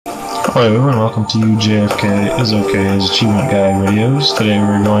Hello and welcome to JFK is OK's Achievement Guide videos. Today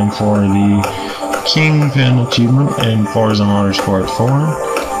we're going for the Kingpin achievement in Forza Motorsport 4.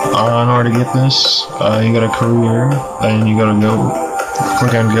 In order to get this, you got a career, then you gotta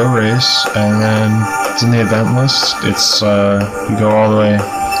click on Go Race, and then it's in the event list. It's you go all the way,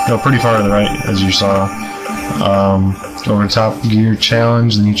 go pretty far to the right as you saw. Go over to Top Gear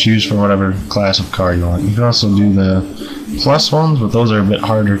Challenge, and you choose for whatever class of car you want. You can also do the plus ones, but those are a bit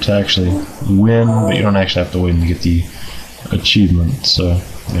harder to actually win, but you don't actually have to win to get the achievement. So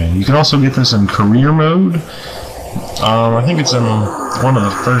yeah, you can also get this in career mode. I think it's in one of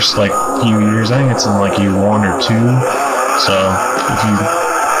the first few years. I think it's in year 1 or 2. So if you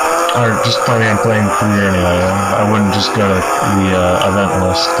are just planning on playing career anyway, I wouldn't just go to the event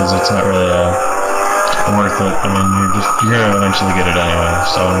list because it's not really worth it. I mean, you're gonna eventually get it anyway.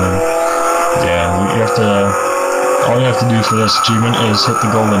 So yeah, all you have to do for this achievement is hit the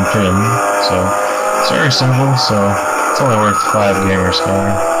golden pin. So it's very simple. So it's only worth 5 gamer score.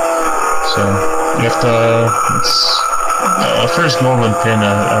 So you have to. It's the first golden pin.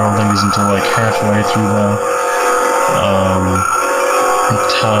 I don't think is until halfway through the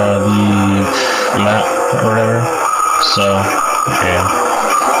lap or whatever. So yeah.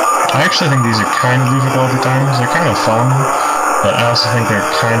 I actually think these are kind of difficult at times. They're kind of fun, but I also think they're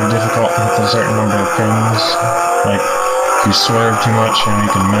kind of difficult with a certain number of pins. Like, if you swerve too much, and you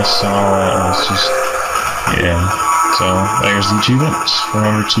can miss and all that, and it's just, yeah. So, there's the achievements.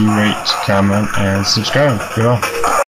 Remember to rate, comment, and subscribe. Goodbye.